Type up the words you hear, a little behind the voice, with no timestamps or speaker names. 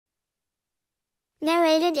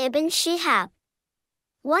Narrated Ibn Shihab.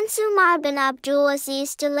 Once Umar bin Abdul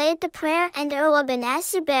Aziz delayed the prayer and Urwa bin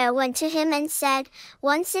Az-Zubair went to him and said,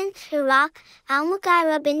 once in Iraq,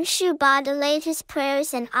 Al-Mughira bin Shu delayed his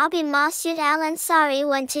prayers and Abi Masud Al-Ansari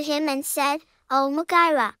went to him and said, O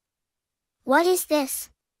Mughira, what is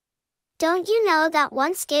this? Don't you know that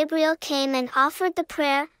once Gabriel came and offered the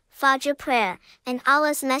prayer, Fajr prayer, and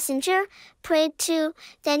Allah's Messenger prayed too,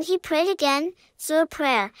 then he prayed again, Zuhr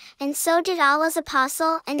prayer, and so did Allah's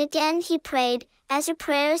Apostle, and again he prayed, Asr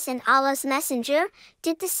prayers, and Allah's Messenger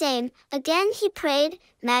did the same, again he prayed,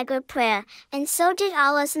 Maghrib-prayer, and so did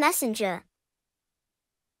Allah's Messenger.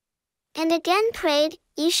 And again prayed,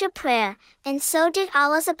 Isha prayer, and so did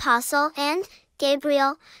Allah's Apostle, and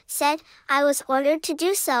Gabriel said, I was ordered to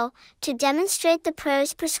do so, to demonstrate the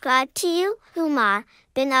prayers prescribed to you. Umar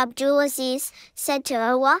bin Abdul Aziz said to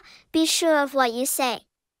Urwa, be sure of what you say.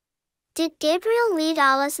 Did Gabriel lead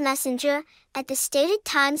Allah's Messenger at the stated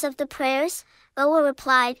times of the prayers? Urwa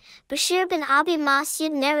replied, Bashir bin Abi Mas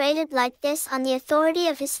narrated like this on the authority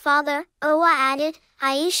of his father. Urwa added,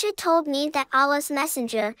 Aisha told me that Allah's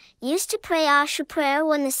Messenger used to pray Isha prayer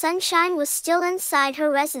when the sunshine was still inside her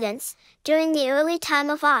residence, during the early time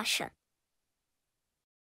of Asha.